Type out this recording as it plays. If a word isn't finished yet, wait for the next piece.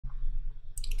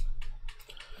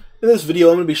In this video,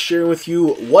 I'm going to be sharing with you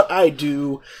what I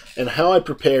do and how I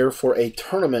prepare for a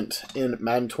tournament in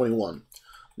Madden 21.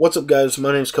 What's up, guys?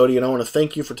 My name is Cody, and I want to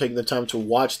thank you for taking the time to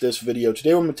watch this video.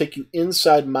 Today, I'm going to take you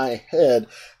inside my head,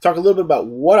 talk a little bit about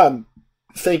what I'm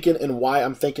thinking and why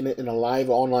I'm thinking it in a live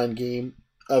online game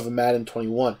of Madden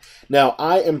 21. Now,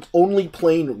 I am only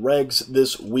playing Regs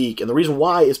this week, and the reason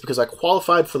why is because I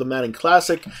qualified for the Madden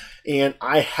Classic, and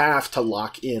I have to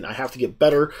lock in. I have to get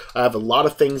better. I have a lot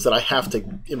of things that I have to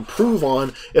improve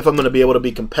on if I'm going to be able to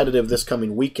be competitive this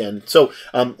coming weekend. So,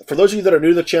 for those of you that are new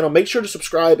to the channel, make sure to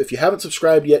subscribe. If you haven't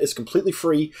subscribed yet, it's completely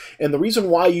free, and the reason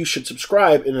why you should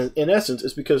subscribe, in essence,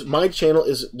 is because my channel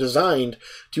is designed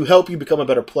to help you become a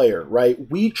better player,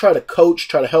 right? We try to coach,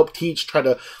 try to help teach, try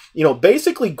to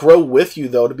basically grow with you,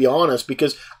 though, to be honest,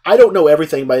 because I don't know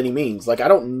everything by any means. Like, I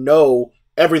don't know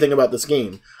everything about this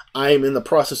game. I am in the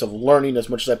process of learning as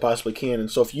much as I possibly can. And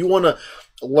so if you want to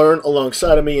learn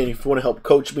alongside of me, and if you want to help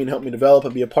coach me and help me develop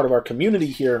and be a part of our community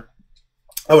here,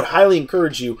 I would highly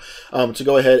encourage you to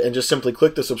go ahead and just simply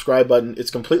click the subscribe button.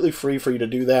 It's completely free for you to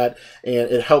do that, and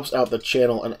it helps out the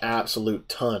channel an absolute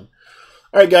ton.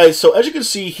 Alright, guys, so as you can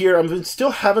see here, I'm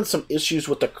still having some issues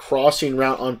with the crossing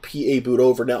route on PA boot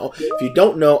over. Now, if you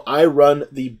don't know, I run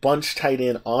the bunch tight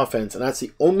end offense, and that's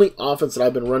the only offense that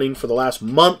I've been running for the last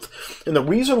month. And the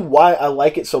reason why I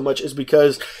like it so much is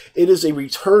because it is a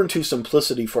return to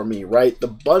simplicity for me, right? The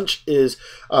bunch is,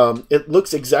 it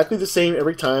looks exactly the same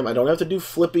every time. I don't have to do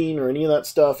flipping or any of that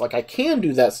stuff. Like, I can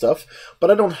do that stuff,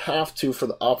 but I don't have to for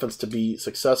the offense to be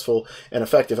successful and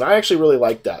effective. And I actually really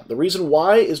like that. The reason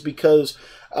why is because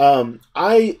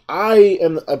I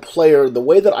am a player. The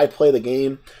way that I play the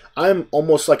game, I'm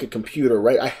almost like a computer,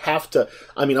 right? I have to,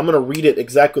 I'm going to read it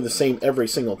exactly the same every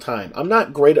single time. I'm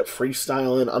not great at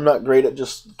freestyling. I'm not great at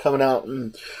just coming out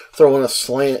and throwing a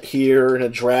slant here and a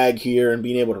drag here and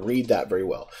being able to read that very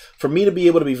well. For me to be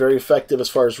able to be very effective as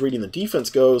far as reading the defense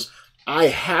goes, I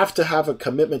have to have a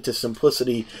commitment to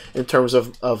simplicity in terms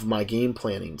of my game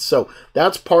planning. So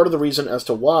that's part of the reason as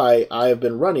to why I have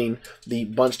been running the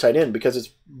bunch tight end, because it's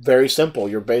very simple.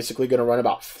 You're basically going to run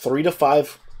about 3 to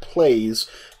 5 plays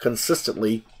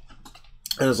consistently,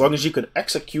 and as long as you can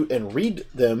execute and read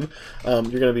them, you're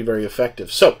going to be very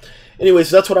effective. So anyways,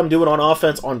 that's what I'm doing on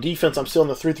offense. On defense, I'm still in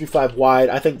the 3-5 wide.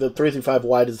 I think the 3-5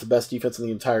 wide is the best defense in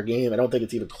the entire game. I don't think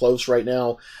it's even close right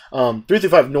now.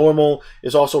 3-5 normal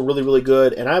is also really, really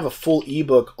good, and I have a full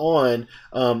ebook on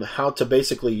how to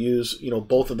basically use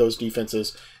both of those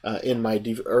defenses in my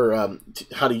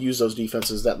how to use those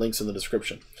defenses. That link's in the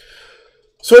description.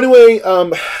 So anyway,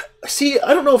 see,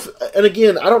 I don't know if, and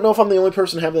again, I don't know if I'm the only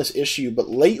person having this issue, but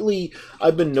lately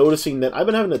I've been noticing that I've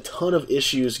been having a ton of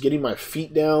issues getting my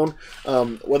feet down,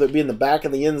 whether it be in the back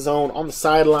of the end zone, on the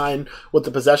sideline, with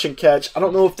the possession catch. I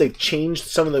don't know if they've changed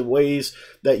some of the ways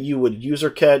that you would user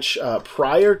catch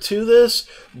prior to this,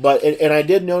 but, and I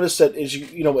did notice that as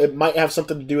it might have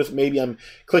something to do with maybe I'm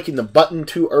clicking the button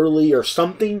too early or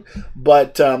something,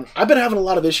 but I've been having a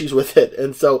lot of issues with it,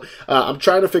 and so I'm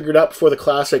trying to figure it out for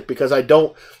the Classic, because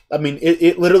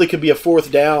it literally could be a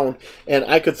 4th down, and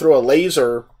I could throw a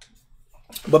laser,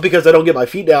 but because I don't get my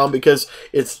feet down, because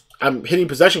I'm hitting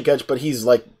possession catch, but he's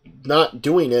like not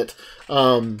doing it,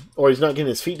 or he's not getting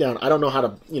his feet down. I don't know how to,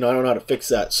 I don't know how to fix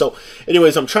that. So,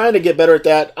 anyways, I'm trying to get better at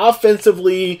that.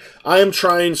 Offensively, I am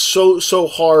trying so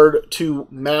hard to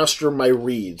master my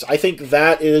reads. I think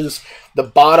that is the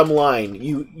bottom line.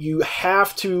 You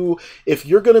have to, if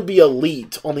you're going to be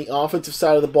elite on the offensive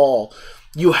side of the ball,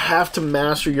 you have to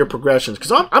master your progressions.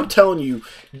 Because I'm telling you,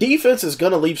 defense is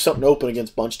going to leave something open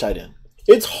against bunch tight end.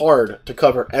 It's hard to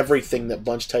cover everything that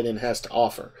bunch tight end has to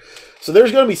offer. So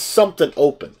there's going to be something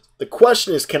open. The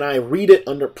question is, can I read it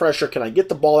under pressure? Can I get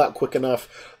the ball out quick enough?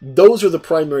 Those are the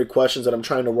primary questions that I'm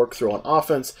trying to work through on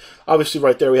offense. Obviously,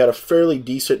 right there, we had a fairly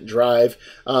decent drive.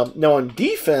 Now, on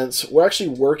defense, we're actually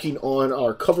working on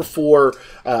our cover 4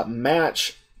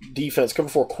 match defense, cover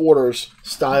 4 quarters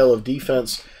style of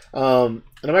defense. And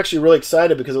I'm actually really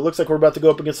excited because it looks like we're about to go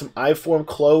up against some I-form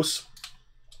close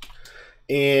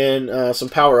and some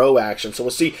power O action. So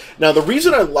we'll see. Now, the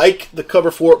reason I like the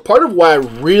cover 4, part of why I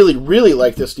really, really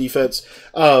like this defense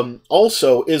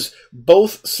also is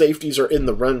both safeties are in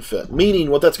the run fit.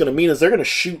 Meaning, what that's going to mean is they're going to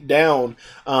shoot down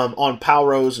on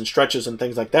power O's and stretches and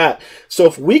things like that. So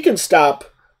if we can stop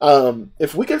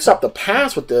the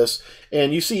pass with this,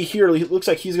 and you see here, it looks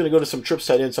like he's going to go to some trips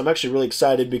tight end. So I'm actually really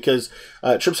excited because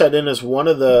trips tight end is one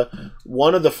of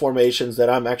the formations that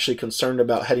I'm actually concerned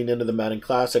about heading into the Madden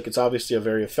Classic. It's obviously a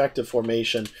very effective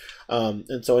formation,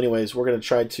 and so anyways, we're going to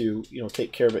try to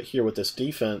take care of it here with this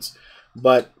defense.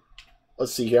 But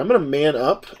let's see here. I'm going to man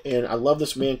up, and I love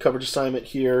this man coverage assignment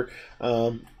here.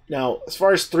 Now, as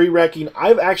far as 3-recking,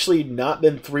 I've actually not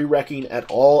been 3-recking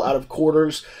at all out of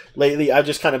quarters lately. I've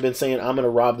just kind of been saying I'm going to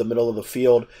rob the middle of the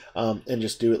field and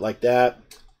just do it like that.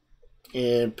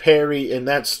 And parry, and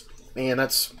that's, man,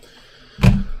 that's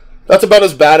about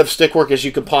as bad of stick work as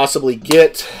you could possibly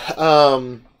get.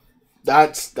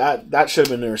 That should have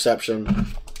been an interception.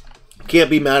 Can't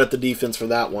be mad at the defense for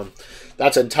that one.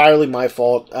 That's entirely my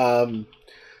fault.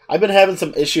 I've been having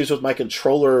some issues with my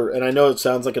controller, and I know it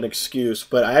sounds like an excuse,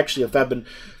 but I actually have been,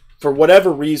 for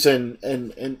whatever reason,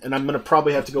 and I'm going to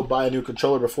probably have to go buy a new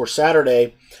controller before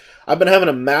Saturday. I've been having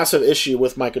a massive issue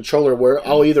with my controller where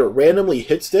I'll either randomly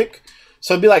hit stick.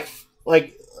 So it'd be like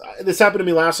this happened to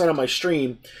me last night on my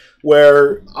stream,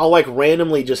 where I'll like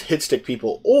randomly just hit stick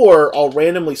people, or I'll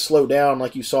randomly slow down,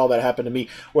 like you saw that happen to me,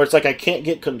 where it's like I can't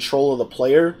get control of the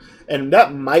player, and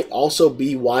that might also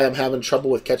be why I'm having trouble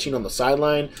with catching on the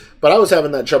sideline, but I was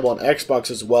having that trouble on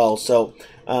Xbox as well. So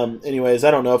anyways,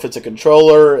 I don't know if it's a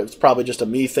controller, it's probably just a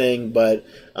me thing, but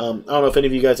I don't know if any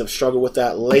of you guys have struggled with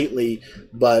that lately,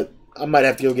 but I might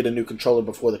have to go get a new controller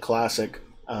before the Classic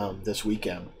this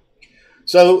weekend.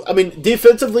 So, I mean,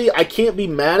 defensively, I can't be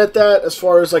mad at that as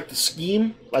far as, like, the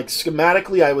scheme. Like,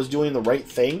 schematically, I was doing the right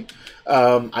thing.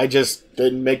 I just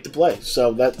didn't make the play.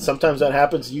 So, sometimes that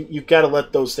happens. You've got to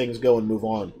let those things go and move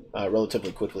on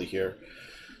relatively quickly here.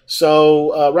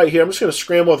 So, right here, I'm just going to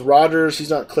scramble with Rodgers.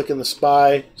 He's not clicking the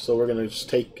spy, so we're going to just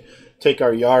take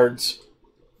our yards.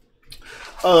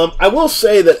 I will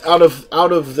say that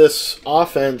out of this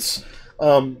offense,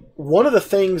 one of the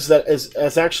things that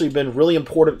has actually been really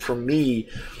important for me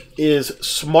is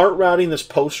smart routing this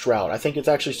post route. I think it's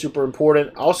actually super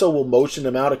important. Also, we'll motion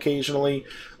him out occasionally.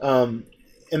 And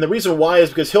the reason why is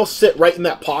because he'll sit right in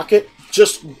that pocket,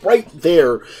 just right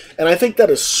there. And I think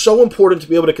that is so important to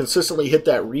be able to consistently hit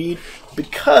that read,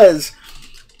 because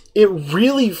it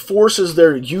really forces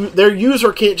their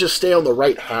user can't just stay on the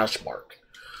right hash mark.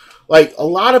 Like, a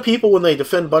lot of people, when they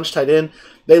defend bunch tight end,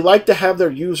 they like to have their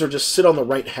user just sit on the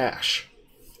right hash,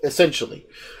 essentially.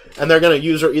 And they're going to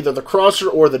use either the crosser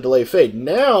or the delay fade.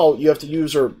 Now, you have to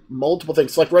use multiple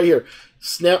things. Like right here,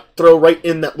 snap, throw right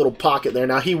in that little pocket there.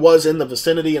 Now, he was in the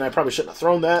vicinity, and I probably shouldn't have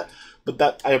thrown that. But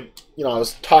that, I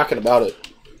was talking about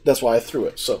it. That's why I threw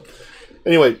it. So,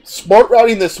 anyway, smart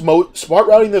routing this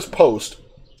post,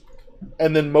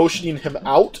 and then motioning him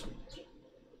out,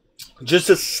 just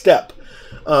a step.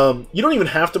 You don't even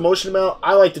have to motion him out.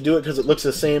 I like to do it because it looks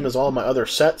the same as all my other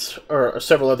sets, or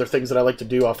several other things that I like to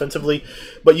do offensively.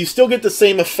 But you still get the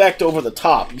same effect over the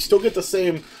top. You still get the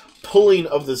same pulling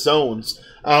of the zones,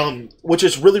 which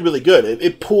is really, really good.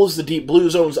 It pulls the deep blue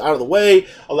zones out of the way,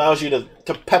 allows you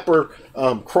to pepper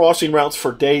crossing routes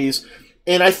for days.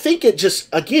 And I think it just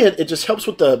helps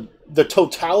with the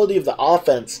totality of the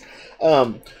offense.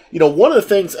 One of the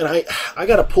things, and I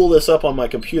got to pull this up on my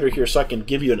computer here so I can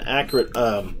give you an accurate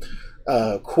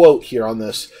quote here on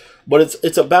this. But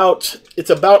it's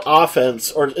about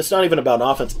offense, or it's not even about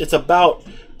offense. It's about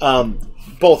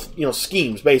both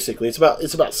schemes, basically. It's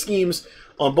about schemes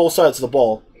on both sides of the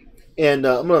ball, and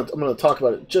I'm gonna talk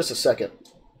about it in just a second.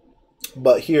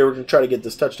 But here we're gonna try to get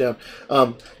this touchdown.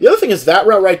 The other thing is that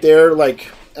route right there,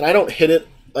 and I don't hit it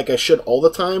like I should all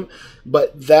the time,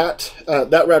 but that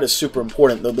route is super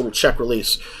important, the little check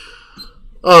release.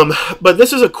 But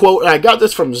this is a quote, and I got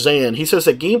this from Zan. He says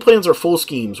that game plans are full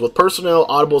schemes with personnel,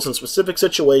 audibles, and specific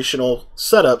situational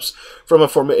setups from a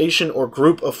formation or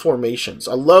group of formations.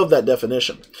 I love that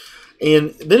definition.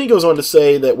 And then he goes on to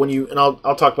say that when you, and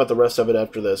I'll talk about the rest of it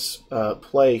after this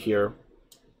play here.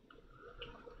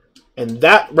 And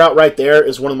that route right there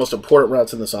is one of the most important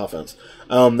routes in this offense,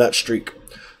 that streak.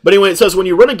 But anyway, it says, when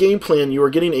you run a game plan, you are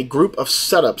getting a group of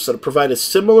setups that provide a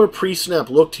similar pre-snap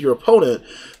look to your opponent,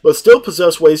 but still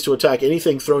possess ways to attack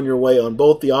anything thrown your way on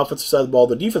both the offensive side of the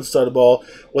ball and the defensive side of the ball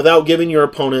without giving your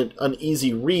opponent an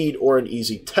easy read or an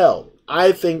easy tell.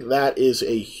 I think that is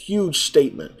a huge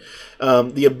statement.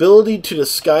 The ability to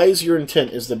disguise your intent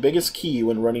is the biggest key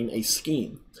when running a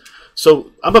scheme.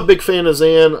 So I'm a big fan of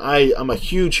Zan. I'm a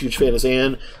huge, huge fan of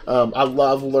Zan. I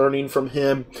love learning from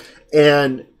him,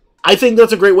 and I think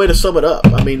that's a great way to sum it up.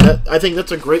 I mean, I think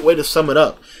that's a great way to sum it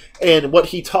up. And what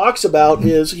he talks about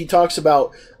is,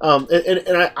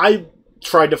 I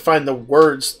tried to find the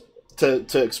words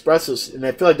to express this, and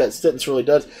I feel like that sentence really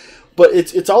does. But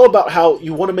it's all about how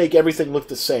you want to make everything look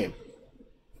the same.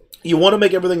 You want to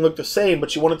make everything look the same,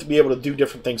 but you want it to be able to do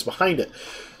different things behind it.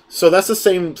 So that's the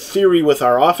same theory with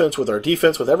our offense, with our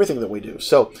defense, with everything that we do.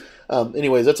 So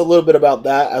anyways, that's a little bit about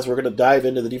that as we're going to dive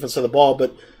into the defense of the ball.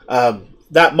 But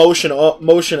that motion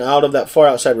out of that far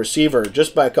outside receiver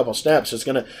just by a couple snaps is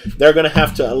they're gonna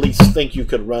have to at least think you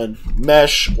could run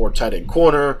mesh or tight end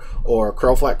corner or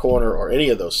curl flat corner or any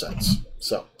of those sets.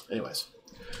 So, anyways.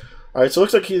 All right, so it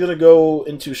looks like he's going to go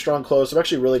into strong close. I'm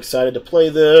actually really excited to play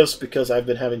this because I've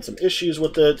been having some issues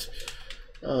with it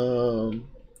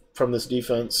from this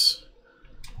defense.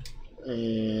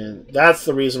 And that's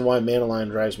the reason why man align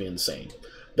drives me insane.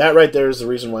 That right there is the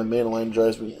reason why man align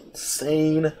drives me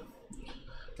insane.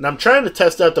 And I'm trying to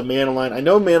test out the man align. I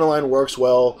know man align works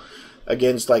well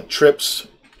against like trips,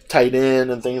 tight end,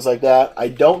 and things like that. I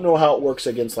don't know how it works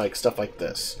against like stuff like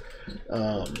this.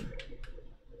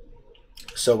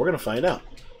 So we're going to find out.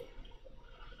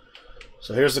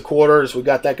 So here's the quarters. We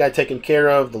got that guy taken care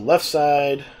of. The left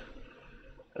side.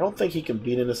 I don't think he can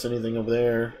beat us anything over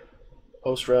there.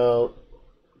 Post route.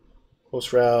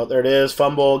 Post route. There it is.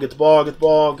 Fumble. Get the ball. Get the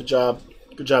ball. Good job.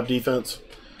 Good job, defense.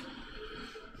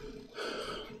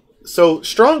 So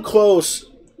strong close.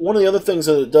 One of the other things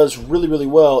that it does really, really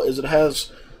well is it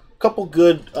has a couple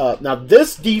good. Now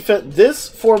this defense, this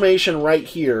formation right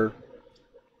here,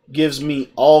 gives me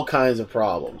all kinds of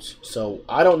problems. So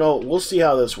I don't know. We'll see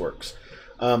how this works.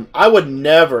 I would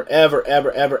never, ever, ever,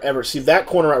 ever, ever see that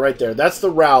corner right there. That's the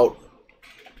route.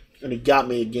 And he got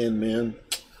me again, man.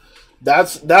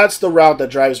 That's the route that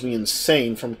drives me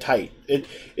insane from tight.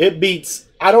 It beats.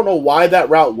 I don't know why that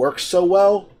route works so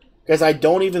well, because I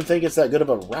don't even think it's that good of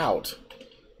a route.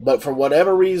 But for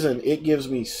whatever reason, it gives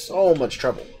me so much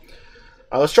trouble.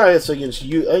 Let's try this against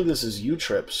you. I think this is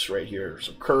U-trips right here.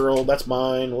 So curl, that's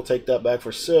mine. We'll take that back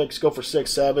for 6. Go for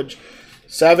 6, Savage.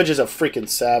 Savage is a freaking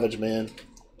savage, man.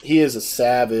 He is a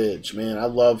savage, man. I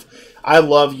love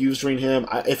using him.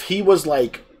 If he was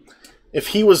like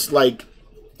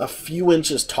a few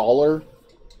inches taller,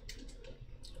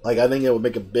 like I think it would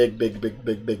make a big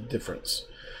difference.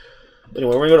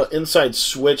 Anyway, we're gonna go to inside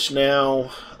switch now.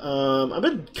 I've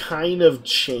been kind of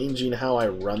changing how I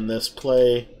run this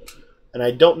play. And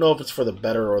I don't know if it's for the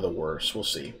better or the worse. We'll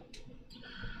see.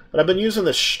 But I've been using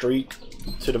this streak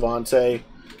to Devontae.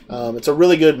 It's a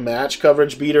really good match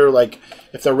coverage beater. Like,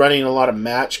 if they're running a lot of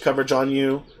match coverage on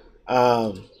you,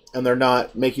 and they're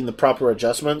not making the proper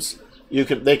adjustments,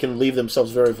 they can leave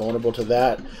themselves very vulnerable to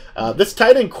that. This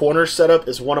tight end corner setup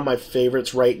is one of my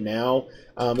favorites right now.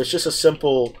 It's just a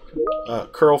simple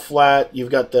curl flat. You've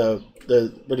got but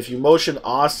if you motion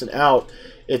Austin out,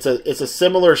 it's a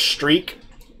similar streak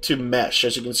to mesh.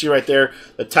 As you can see right there,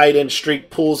 the tight end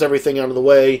streak pulls everything out of the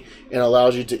way and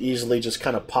allows you to easily just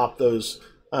kind of pop those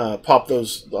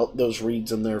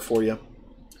reads in there for you.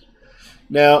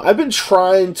 Now, I've been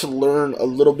trying to learn a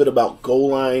little bit about goal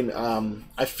line.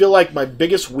 I feel like my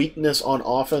biggest weakness on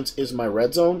offense is my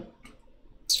red zone.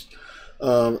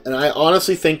 And I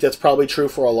honestly think that's probably true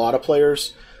for a lot of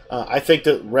players. I think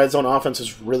that red zone offense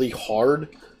is really hard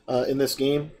in this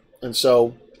game. And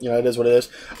so, you know, it is what it is.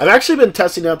 I've actually been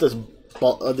testing out this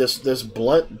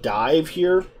blunt dive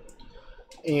here,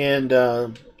 and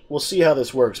we'll see how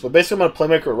this works. But basically, I'm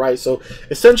going to playmaker right. So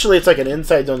essentially, it's like an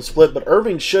inside zone split. But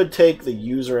Irving should take the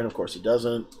user, and of course, he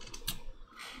doesn't.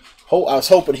 I was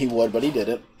hoping he would, but he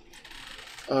didn't.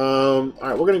 All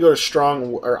right, we're going to go to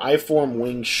strong or I-form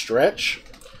wing stretch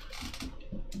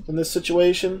in this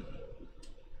situation.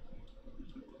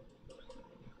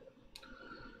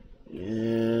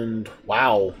 And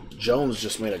wow, Jones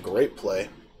just made a great play.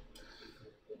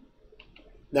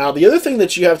 Now, the other thing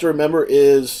that you have to remember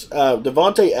is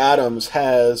Davante Adams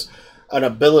has an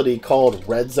ability called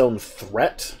Red Zone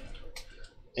Threat.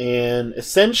 And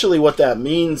essentially what that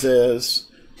means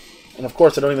is, and of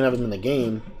course I don't even have him in the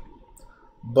game,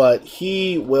 but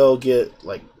he will get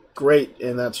like great,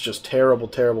 and that's just terrible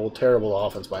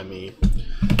offense by me.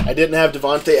 I didn't have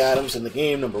Davante Adams in the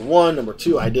game, number one. Number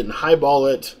two, I didn't highball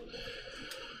it.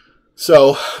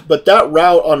 So, but that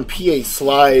route on PA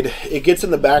slide, it gets in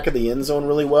the back of the end zone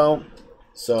really well.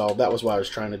 So that was why I was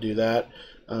trying to do that.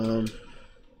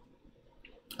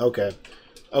 Okay.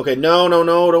 Okay, no,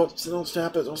 don't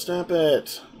snap it, don't snap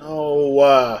it.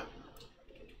 No,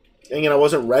 dang it, I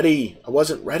wasn't ready.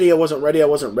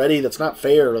 That's not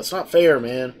fair,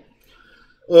 man.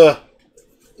 Ugh.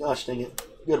 Gosh dang it.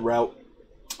 Good route.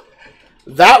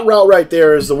 That route right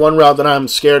there is the one route that I'm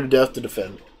scared to death to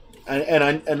defend.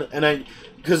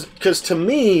 Because to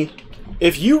me,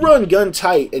 if you run gun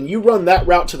tight and you run that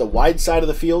route to the wide side of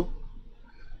the field,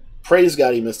 praise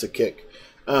God he missed a kick.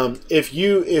 If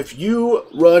you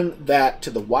run that to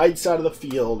the wide side of the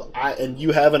field, and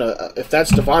you have if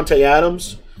that's Davante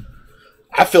Adams,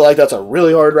 I feel like that's a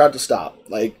really hard route to stop.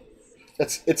 Like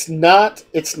it's not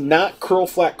curl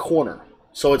flat corner,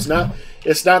 so it's not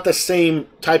the same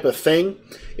type of thing.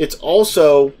 It's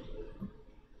also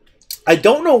I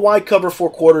don't know why cover 4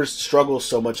 quarters struggles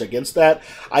so much against that.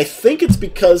 I think it's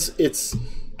because it's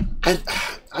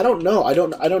I don't know. I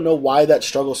don't know why that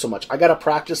struggles so much. I got to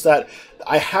practice that.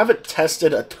 I haven't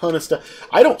tested a ton of stuff.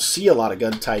 I don't see a lot of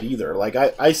gun tight either. Like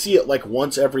I see it like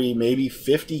once every maybe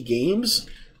 50 games.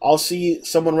 I'll see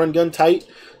someone run gun tight.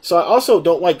 So I also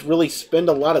don't like really spend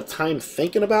a lot of time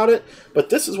thinking about it. But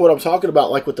this is what I'm talking about.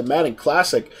 Like with the Madden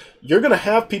Classic, you're gonna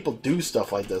have people do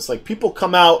stuff like this. Like people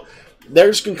come out.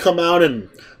 Theirs can come out and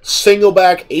single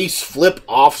back ace flip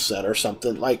offset or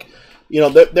something. Like, you know,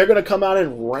 they're going to come out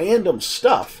in random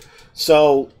stuff.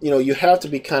 So, you know, you have to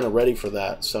be kind of ready for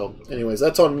that. So, anyways,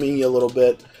 that's on me a little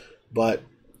bit. But,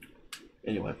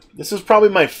 anyway, this is probably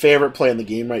my favorite play in the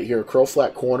game right here. Curl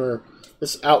flat corner.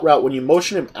 This out route, when you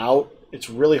motion him out,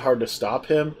 it's really hard to stop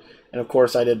him. And, of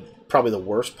course, I did probably the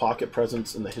worst pocket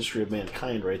presence in the history of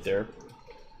mankind right there.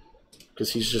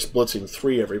 Because he's just blitzing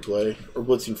 3 every play, or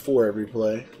blitzing 4 every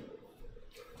play.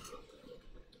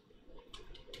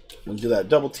 We'll do that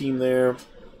double team there.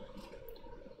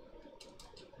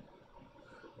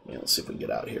 Yeah, let's see if we can get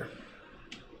out of here.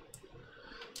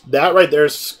 That right there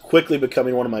is quickly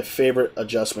becoming one of my favorite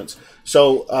adjustments.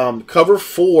 So cover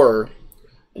 4,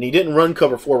 and he didn't run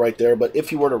cover 4 right there, but if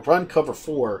he were to run cover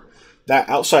 4, that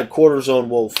outside quarter zone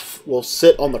will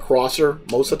sit on the crosser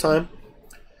most of the time.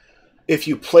 If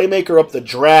you playmaker up the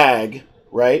drag,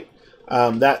 right,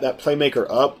 that playmaker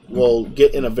up will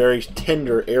get in a very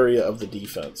tender area of the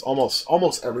defense,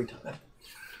 almost every time.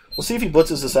 We'll see if he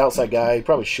blitzes this outside guy. He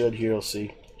probably should here. We'll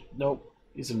see. Nope,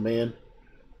 he's in man.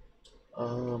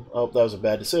 Oh, that was a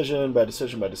bad decision. Bad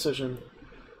decision. Bad decision.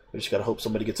 We just gotta hope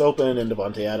somebody gets open. And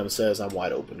Devontae Adams says, "I'm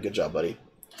wide open." Good job, buddy.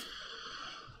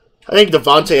 I think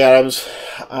Devontae Adams,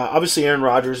 obviously Aaron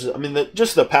Rodgers. I mean,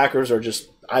 just the Packers are just.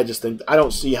 I just think I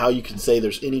don't see how you can say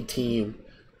there's any team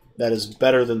that is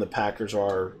better than the Packers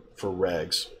are for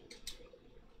Regs.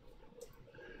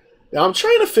 Now I'm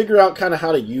trying to figure out kind of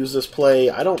how to use this play.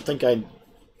 I don't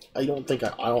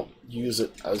use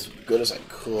it as good as I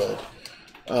could.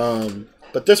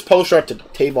 But this post route to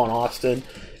Tavon Austin,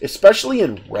 especially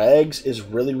in Regs, is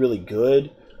really, really good.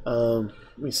 Let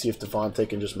me see if Devontae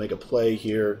can just make a play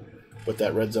here with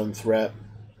that red zone threat.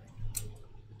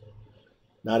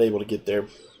 Not able to get there.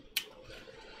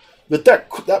 But that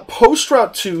post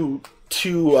route to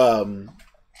Tavon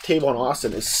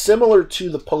Austin is similar to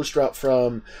the post route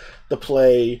from the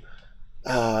play.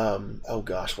 Oh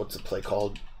gosh, what's the play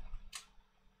called?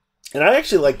 And I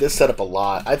actually like this setup a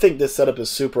lot. I think this setup is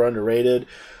super underrated.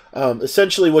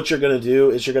 Essentially, what you're going to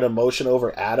do is you're going to motion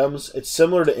over Adams. It's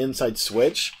similar to inside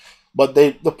switch. But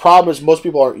the problem is most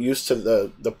people aren't used to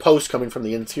the post coming from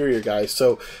the interior guy,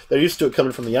 so they're used to it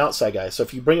coming from the outside guy. So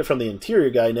if you bring it from the interior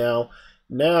guy now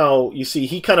you see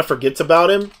he kind of forgets about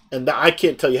him, and I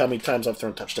can't tell you how many times I've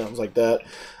thrown touchdowns like that.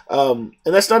 And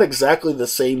that's not exactly the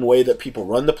same way that people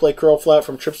run the play curl flat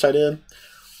from trips tight end.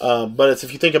 But it's,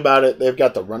 if you think about it, they've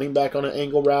got the running back on an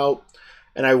angle route.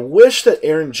 And I wish that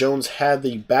Aaron Jones had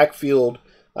the backfield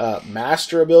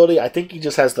master ability. I think he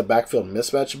just has the backfield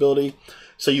mismatch ability.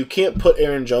 So you can't put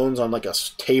Aaron Jones on like a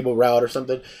table route or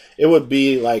something. It would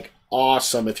be like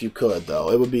awesome if you could,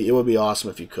 though. It would be awesome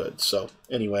if you could. So,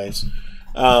 anyways,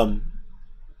 so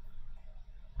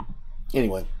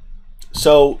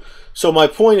my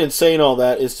point in saying all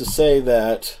that is to say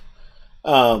that,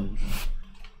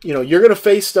 you know, you're going to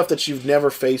face stuff that you've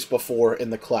never faced before in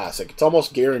the Classic. It's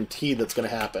almost guaranteed that's going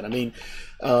to happen. I mean,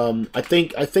 I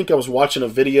think I was watching a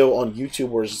video on YouTube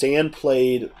where Zan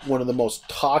played one of the most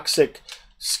toxic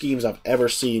schemes I've ever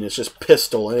seen. It's just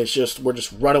pistol, and it's just we're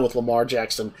just running with Lamar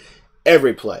Jackson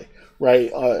every play,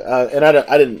 right? And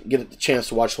I didn't get the chance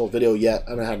to watch the whole video yet. I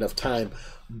haven't had enough time,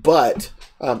 but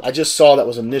I just saw that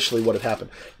was initially what had happened.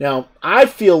 Now I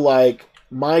feel like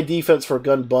my defense for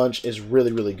gun bunch is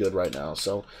really, really good right now.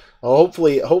 So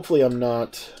hopefully I'm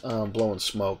not blowing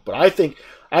smoke, but I think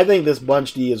this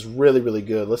bunch D is really, really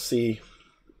good. Let's see.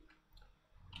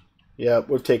 Yeah,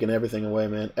 we're taking everything away,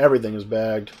 man. Everything is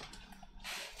bagged.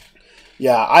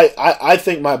 Yeah, I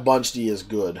think my bunch D is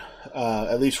good,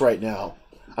 at least right now.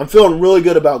 I'm feeling really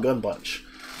good about gun bunch.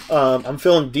 I'm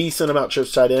feeling decent about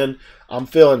trips tight end. I'm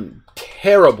feeling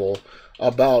terrible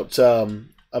about I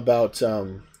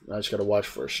just got to watch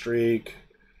for a streak.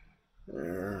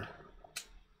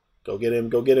 Go get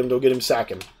him, sack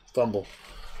him, fumble,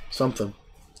 something.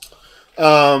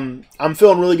 I'm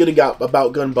feeling really good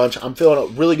about gun bunch. I'm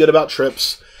feeling really good about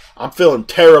trips. I'm feeling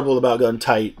terrible about gun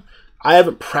tight. I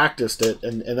haven't practiced it,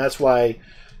 and that's why,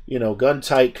 you know, gun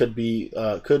tight could be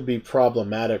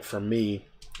problematic for me.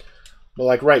 But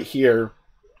like right here,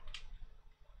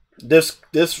 this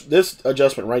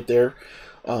adjustment right there,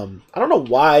 I don't know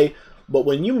why but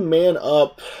when you man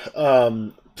up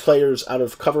players out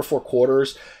of cover 4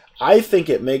 quarters, I think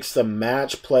it makes the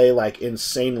match play like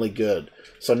insanely good.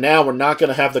 So now we're not going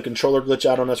to have the controller glitch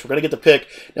out on us. We're going to get the pick.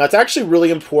 Now, it's actually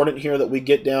really important here that we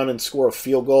get down and score a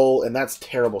field goal, and that's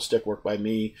terrible stick work by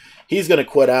me. He's going to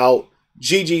quit out.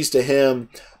 GG's to him,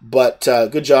 but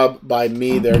good job by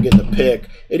me there getting the pick.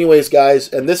 Anyways,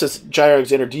 guys, and this is Jair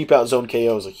Alexander. Deep out zone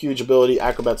KO is a huge ability.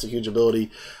 Acrobat's a huge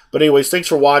ability. But anyways, thanks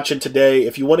for watching today.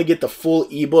 If you want to get the full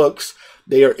ebooks,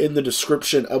 they are in the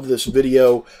description of this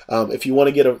video. If you want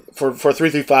to get a for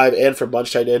 335 and for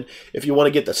bunch tight end, if you want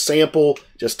to get the sample,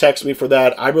 just text me for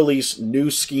that. I release new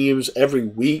schemes every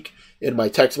week in my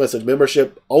text message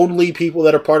membership. Only people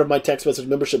that are part of my text message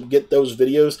membership get those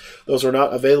videos. Those are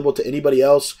not available to anybody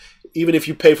else. Even if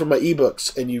you pay for my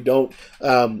ebooks and you don't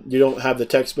have the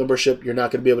text membership, you're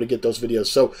not going to be able to get those videos.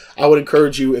 So I would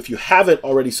encourage you, if you haven't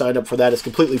already signed up for that, it's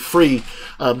completely free.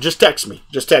 Just text me.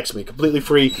 Just text me. Completely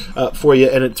free for you,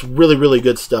 and it's really, really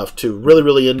good stuff too. Really,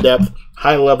 really in-depth,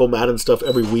 high-level Madden stuff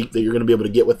every week that you're going to be able to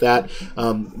get with that.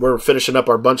 We're finishing up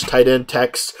our bunch tight end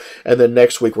texts, and then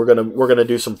next week we're gonna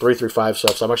do some 335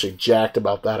 stuff. So I'm actually jacked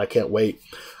about that. I can't wait.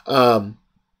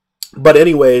 But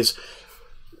anyways.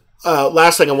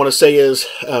 Last thing I want to say is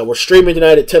we're streaming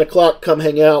tonight at 10 o'clock. Come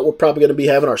hang out. We're probably going to be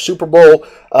having our Super Bowl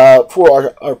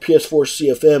for our PS4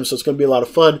 CFM, so it's going to be a lot of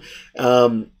fun.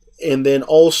 And then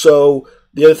also,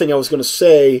 the other thing I was going to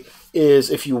say is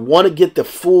if you want to get the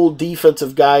full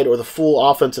defensive guide or the full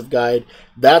offensive guide,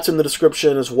 that's in the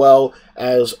description, as well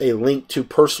as a link to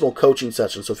personal coaching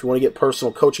sessions. So if you want to get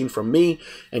personal coaching from me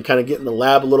and kind of get in the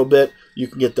lab a little bit, you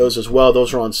can get those as well.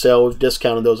 Those are on sale. We've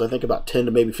discounted those, I think, about 10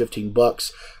 to maybe 15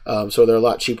 bucks. So they're a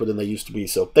lot cheaper than they used to be.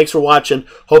 So thanks for watching.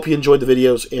 Hope you enjoyed the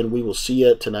videos, and we will see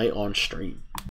you tonight on stream.